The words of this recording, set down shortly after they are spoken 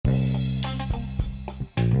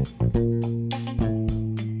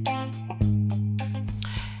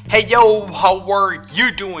Hey yo, how are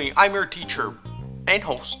you doing? I'm your teacher and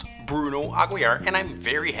host, Bruno Aguiar, and I'm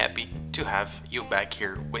very happy to have you back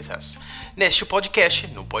here with us. Neste podcast,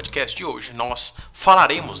 no podcast de hoje, nós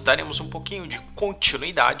daremos um pouquinho de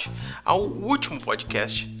continuidade ao último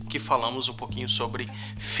podcast que falamos um pouquinho sobre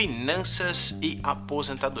finanças e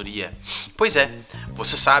aposentadoria. Pois é,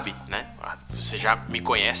 você sabe, né? Você já me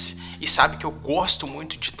conhece e sabe que eu gosto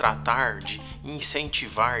muito de tratar, de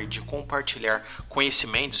incentivar, de compartilhar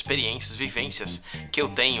conhecimentos, experiências, vivências que eu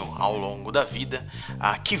tenho ao longo da vida,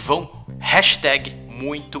 que vão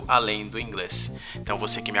 #muito além do inglês. Então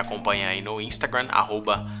você que me acompanha aí no Instagram,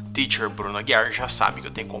 @teacherbrunoaguiar, já sabe que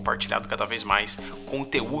eu tenho compartilhado cada vez mais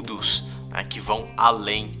conteúdos, né, que vão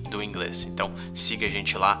além do inglês. Então siga a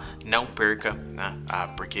gente lá, não perca, né,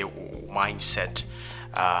 porque o mindset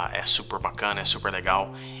é super bacana, é super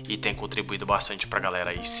legal e tem contribuído bastante para a galera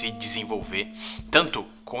aí se desenvolver, tanto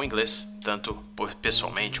com inglês, tanto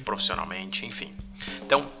pessoalmente, profissionalmente, enfim.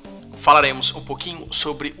 Então falaremos um pouquinho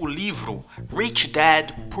sobre o livro Rich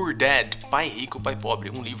Dad, Poor Dad, Pai Rico, Pai Pobre,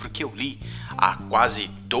 um livro que eu li há quase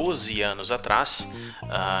 12 anos atrás,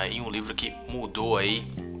 e um livro que mudou aí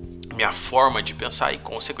minha forma de pensar e,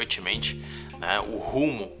 consequentemente, né, o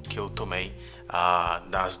rumo que eu tomei,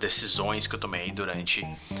 das decisões que eu tomei durante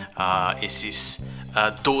esses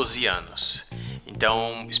 12 anos.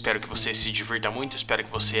 Então, espero que você se divirta muito, espero que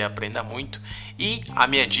você aprenda muito. E a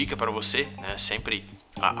minha dica para você, né, sempre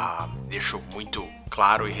deixo muito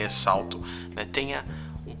claro e ressalto, né, tenha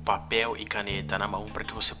um papel e caneta na mão para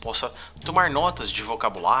que você possa tomar notas de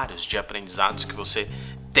vocabulários, de aprendizados que você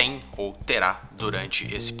tem ou terá durante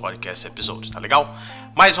esse podcast episódio, tá legal?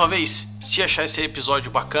 Mais uma vez, se achar esse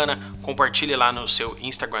episódio bacana, compartilhe lá no seu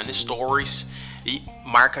Instagram Stories e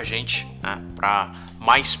marca a gente, né, para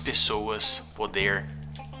mais pessoas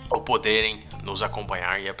poderem nos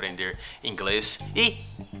acompanhar e aprender inglês e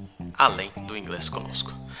além do inglês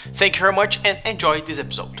conosco. Thank you very much and enjoy this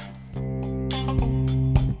episode.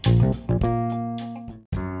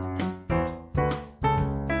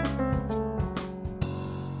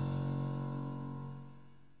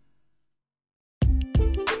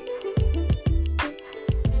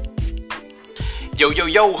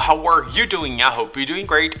 Yo, how are you doing? I hope you're doing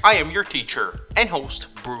great. I am your teacher and host,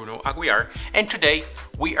 Bruno Aguiar, and today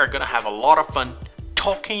we are gonna have a lot of fun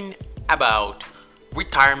talking about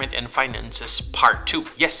retirement and finances part 2.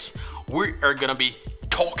 Yes, we are gonna be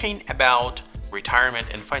talking about retirement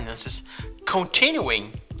and finances,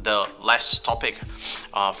 continuing the last topic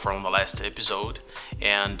from the last episode,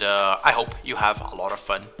 and I hope you have a lot of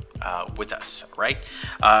fun with us, right?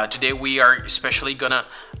 Today we are especially gonna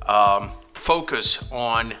focus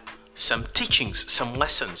on some teachings, some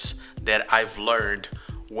lessons that I've learned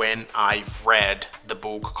when I've read the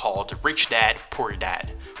book called Rich Dad, Poor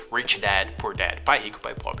Dad. Rich Dad, Poor Dad, Pai Rico,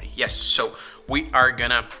 Pai Pobre. Yes, so we are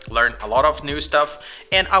gonna learn a lot of new stuff,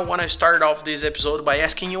 and I wanna start off this episode by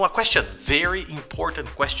asking you a question, very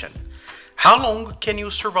important question. How long can you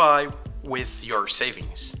survive with your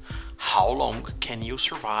savings? How long can you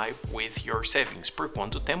survive with your savings? Por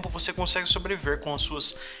quanto tempo você consegue sobreviver com as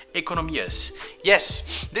suas economias?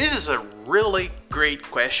 Yes, this is a really great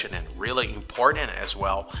question and really important as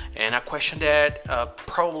well, and a question that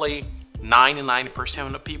probably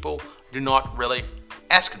 99% of people do not really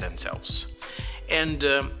ask themselves. And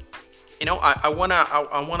I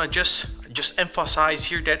wanna just emphasize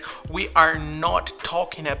here that we are not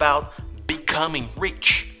talking about becoming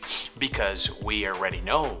rich, because we already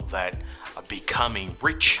know that becoming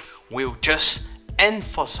rich will just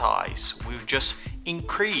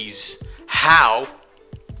increase how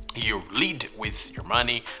you lead with your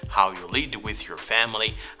money, how you lead with your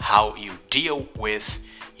family, how you deal with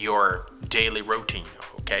your daily routine.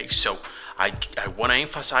 Okay, so I want to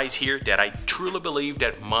emphasize here that I truly believe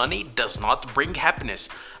that money does not bring happiness.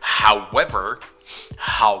 However,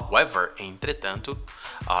 entretanto,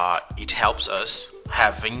 it helps us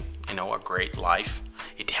having, a great life.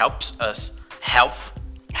 It helps us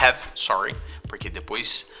porque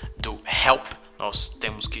depois do help nós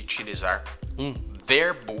temos que utilizar um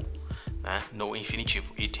verbo, né, no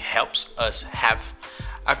infinitivo. It helps us have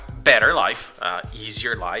a better life,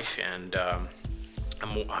 easier life, and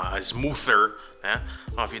a smoother, né,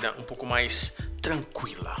 uma vida um pouco mais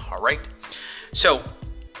tranquila, alright? So,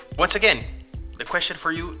 once again, the question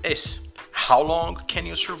for you is, how long can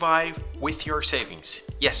you survive with your savings?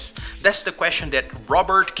 Yes, that's the question that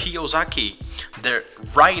Robert Kiyosaki, the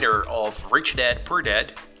writer of Rich Dad, Poor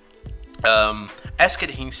Dad,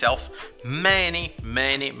 asked himself many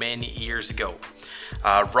years ago.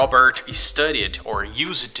 Robert studied or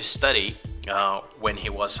used to study when he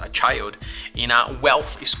was a child in a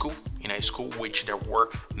wealth school, in a school which there were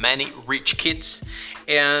many rich kids,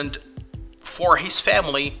 and for his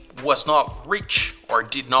family was not rich or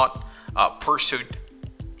did not pursue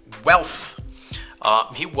wealth,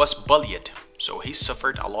 he was bullied. So he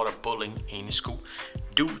suffered a lot of bullying in school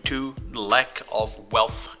due to the lack of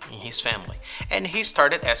wealth in his family. And he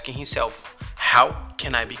started asking himself, how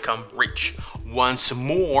can I become rich? Once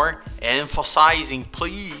more, emphasizing,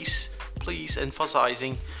 please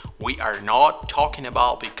emphasizing, we are not talking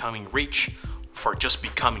about becoming rich for just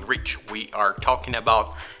becoming rich. We are talking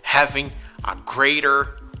about having a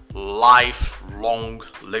greater lifelong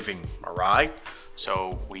living, all right?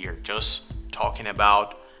 So we are just talking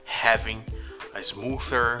about having a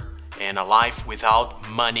smoother and a life without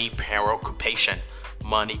money preoccupation,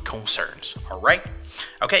 money concerns, all right?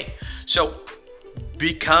 Okay, so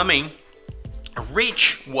becoming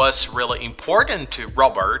rich was really important to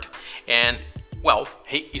Robert, and well,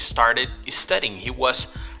 he started studying. He was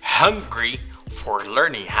hungry for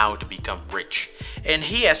learning how to become rich, and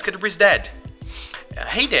he asked his dad,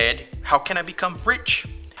 hey dad, how can I become rich?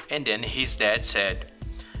 And then his dad said,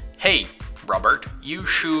 hey Robert, you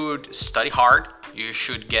should study hard, you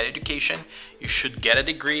should get education, you should get a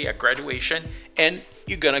degree, a graduation, and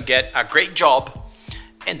you're gonna get a great job,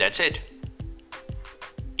 and that's it.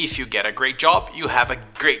 If you get a great job, you have a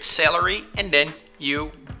great salary, and then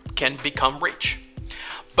you can become rich.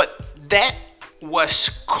 But that was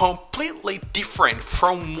completely different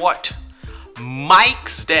from what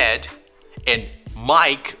Mike's dad, and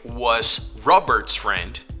Mike was Robert's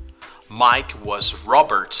friend.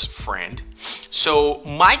 So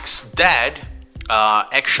Mike's dad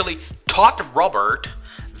actually taught Robert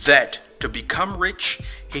that to become rich,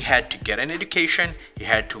 he had to get an education, he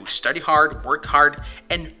had to study hard, work hard,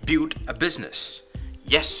 and build a business.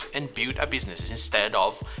 Yes, and build a business instead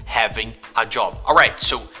of having a job. All right,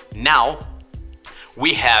 so now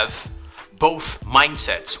we have both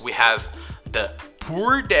mindsets. We have the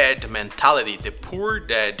poor dad mentality, the poor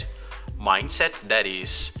dad mindset, that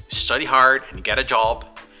is study hard and get a job,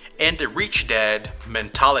 and the rich dad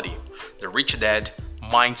mentality, the rich dad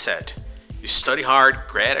mindset. You study hard,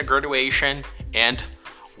 get a graduation, and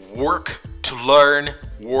work to learn,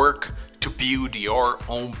 work to build your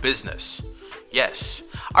own business. Yes.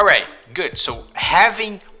 All right, good. So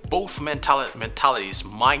having both mentalities,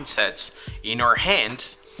 mindsets in our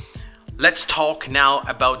hands, let's talk now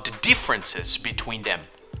about the differences between them,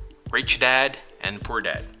 rich dad and poor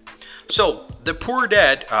dad. So the poor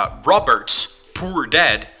dad, Robert's poor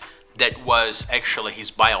dad, that was actually his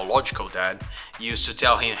biological dad, used to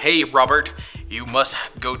tell him, hey Robert, you must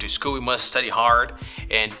go to school, you must study hard,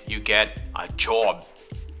 and you get a job.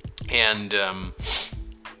 And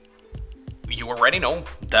you already know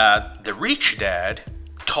that the rich dad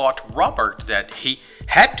taught Robert that he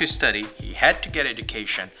had to study, he had to get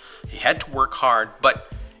education, he had to work hard,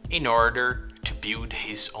 but in order to build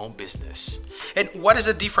his own business. And what is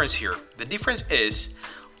the difference here? The difference is,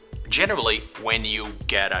 generally, when you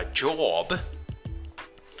get a job,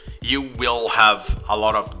 you will have a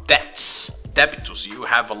lot of débitos, you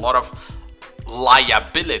have a lot of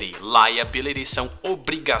liability. Liability são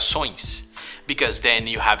obrigações. Because then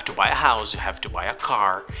you have to buy a house, you have to buy a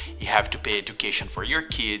car, you have to pay education for your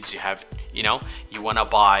kids, you want to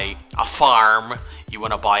buy a farm, you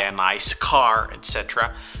want to buy a nice car,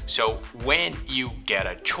 etc. So when you get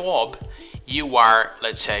a job, you are,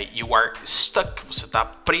 let's say, you are stuck, você está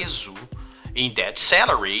preso in that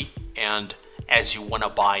salary, and as you want to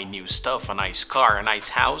buy new stuff, a nice car, a nice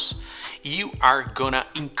house, you are gonna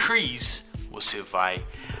increase, você vai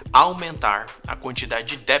aumentar a quantidade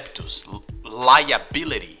de débitos,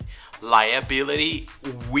 liability. Liability,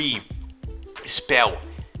 we spell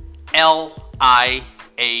L-I-A-B-I-L-I-T-Y,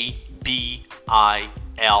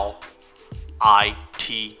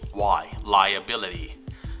 liability.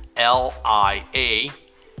 L-I-A-B-I-L-I-T-Y,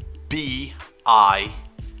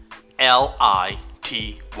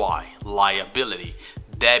 liability,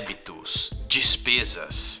 débitos,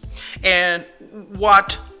 despesas. And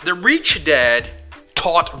what the rich dad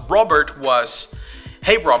taught Robert was,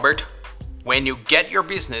 hey Robert, when you get your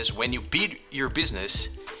business, when you build your business,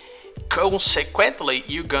 consequently,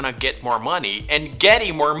 you're gonna get more money, and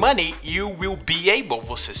getting more money, you will be able,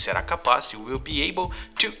 você será capaz, you will be able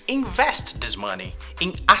to invest this money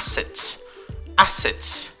in assets.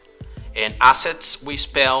 Assets. And assets, we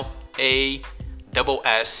spell A-S-S-E-T-S.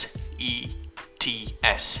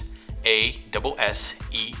 A-S-S-E-T-S.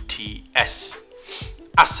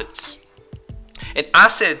 Assets. And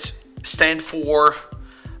assets stand for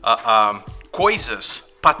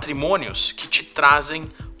coisas, patrimônios que te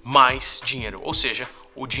trazem mais dinheiro, ou seja,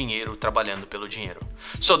 o dinheiro trabalhando pelo dinheiro.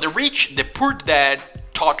 So the poor dad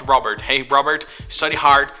taught Robert, hey Robert, study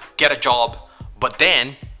hard, get a job. But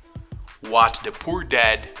then what the poor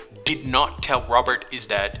dad did not tell Robert is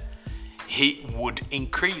that he would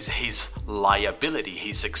increase his liability,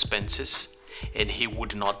 his expenses, and he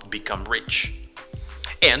would not become rich.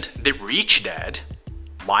 And the rich dad,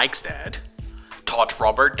 Mike's dad, taught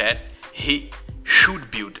Robert that he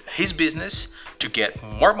should build his business to get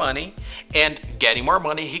more money, and getting more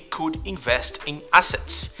money he could invest in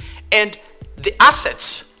assets. And the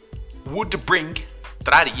assets would bring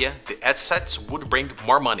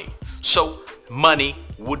more money. So money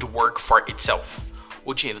would work for itself.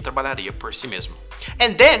 O dinheiro trabalharia por si mesmo.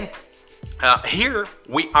 And then here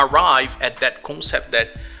we arrive at that concept that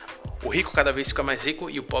o rico cada vez fica mais rico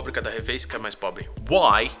e o pobre cada vez fica mais pobre.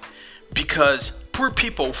 Why? Because poor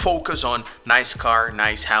people focus on nice car,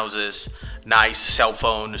 nice houses, nice cell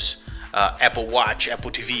phones, Apple Watch,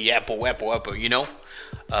 Apple TV, Apple, you know?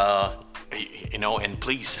 And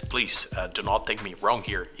please, do not take me wrong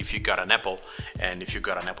here. If you got an Apple and if you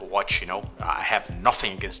got an Apple Watch, I have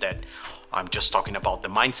nothing against that. I'm just talking about the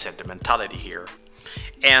mindset, the mentality here.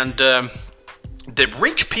 And the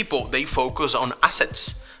rich people, they focus on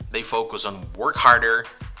assets. They focus on work harder,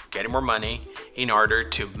 getting more money in order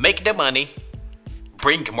to make the money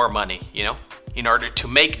bring more money, in order to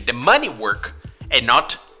make the money work and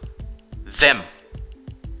not them,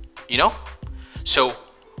 So,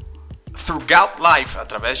 throughout life,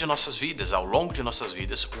 através de nossas vidas, ao longo de nossas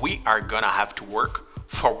vidas, we are gonna have to work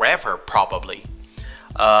forever, probably.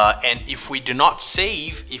 And if we do not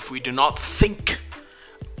save, if we do not think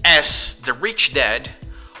as the rich dad,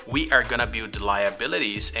 we are gonna build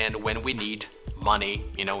liabilities, and when we need money,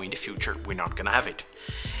 in the future, we're not gonna have it.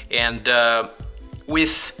 And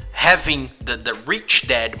with having the rich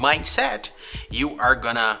dad mindset, you are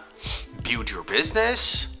gonna build your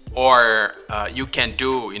business, or you can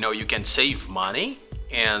do, you can save money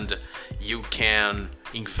and you can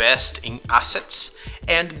invest in assets,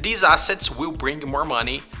 and these assets will bring more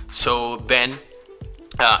money. So then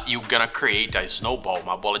you're gonna create a snowball,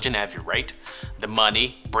 uma bola de neve, right? The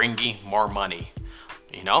money bringing more money.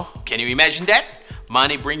 Can you imagine that?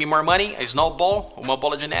 Money bringing more money, a snowball, uma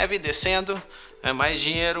bola de neve descendo, mais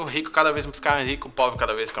dinheiro, rico cada vez ficar mais rico, pobre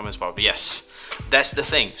cada vez ficar mais pobre. Yes, that's the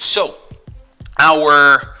thing. So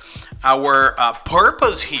our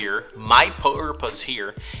purpose here, my purpose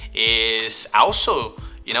here, is also,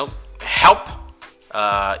 help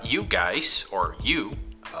you guys, or you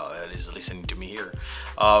that is listening to me here,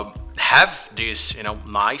 have this,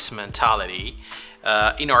 nice mentality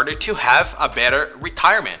in order to have a better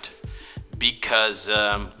retirement. Because,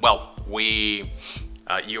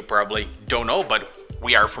 you probably don't know, but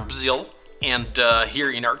we are from Brazil, and here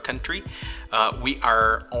in our country, we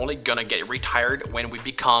are only gonna get retired when we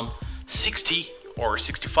become 60 or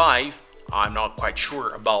 65. I'm not quite sure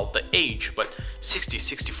about the age, but 60,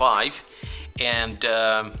 65. And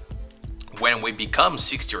when we become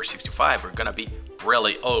 60 or 65, we're gonna be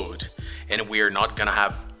really old, and we are not gonna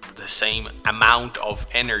have the same amount of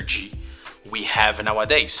energy we have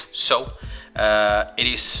nowadays. So it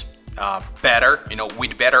is better,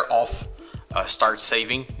 we'd better off start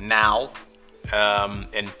saving now,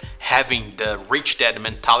 and having the rich dad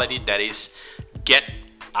mentality, that is, get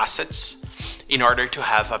assets in order to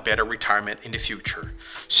have a better retirement in the future.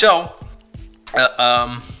 So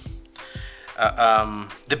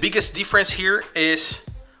the biggest difference here is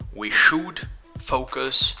we should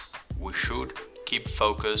keep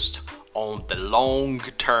focused on the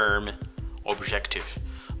long-term objective,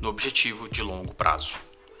 no objetivo de longo prazo.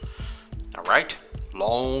 All right,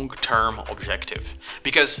 long-term objective,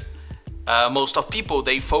 because most of people,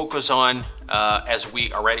 they focus on, as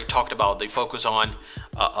we already talked about, they focus on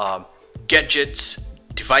gadgets,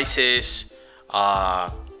 devices,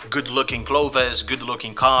 good-looking clothes,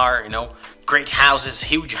 good-looking car, great houses,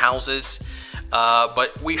 huge houses.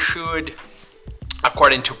 But we should,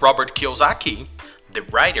 according to Robert Kiyosaki, the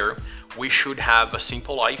writer, we should have a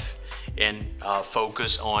simple life and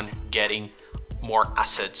focus on getting more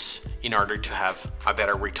assets in order to have a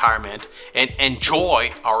better retirement and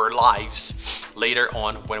enjoy our lives later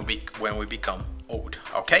on when we become old.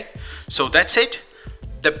 Okay, so that's it.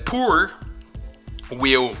 The poor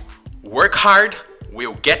will work hard,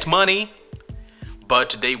 will get money,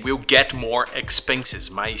 but they will get more expenses,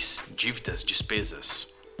 mais dívidas, despesas.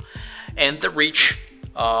 And the rich,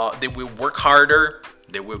 they will work harder,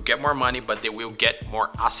 they will get more money, but they will get more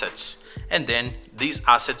assets. And then these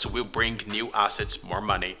assets will bring new assets, more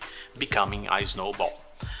money, becoming a snowball.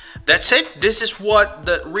 That's it. This is what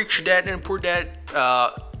the Rich Dad and Poor Dad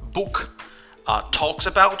book talks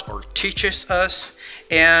about or teaches us.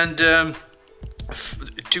 And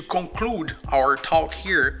to conclude our talk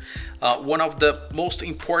here, one of the most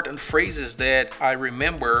important phrases that I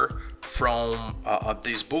remember from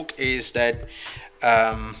this book is that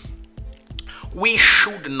we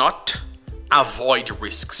should not avoid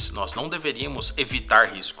risks. Nós não deveríamos evitar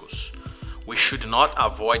riscos. We should not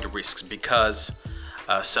avoid risks because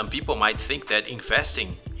some people might think that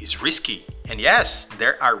investing is risky. And yes,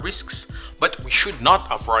 there are risks, but we should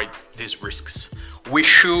not avoid these risks. We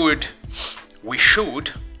should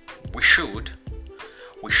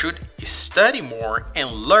study more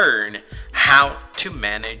and learn how to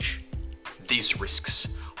manage these risks.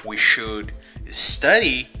 We should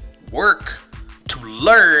study, work to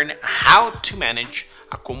learn how to manage,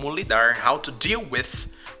 como lidar, how to deal with,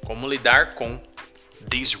 como lidar com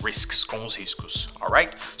these risks, com os riscos. All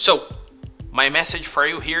right. So my message for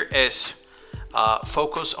you here is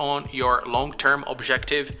focus on your long-term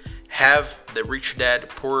objective. Have the rich dad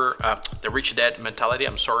mentality. The rich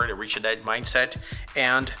dad mindset,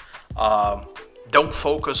 and don't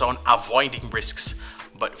focus on avoiding risks,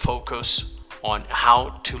 but focus on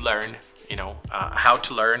how to learn. How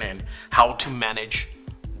to learn and how to manage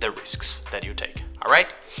the risks that you take. All right.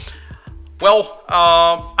 Well,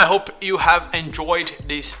 I hope you have enjoyed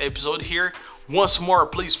this episode here. Once more,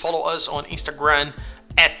 please follow us on Instagram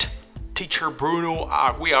at Teacher Bruno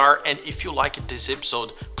Aguiar. And if you liked this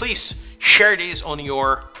episode, please share this on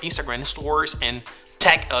your Instagram stories and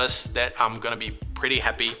tag us. That I'm gonna be pretty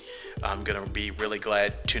happy. I'm gonna be really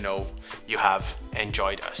glad to know you have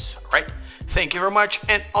enjoyed us. All right. Thank you very much,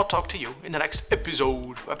 and I'll talk to you in the next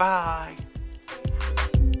episode. Bye bye.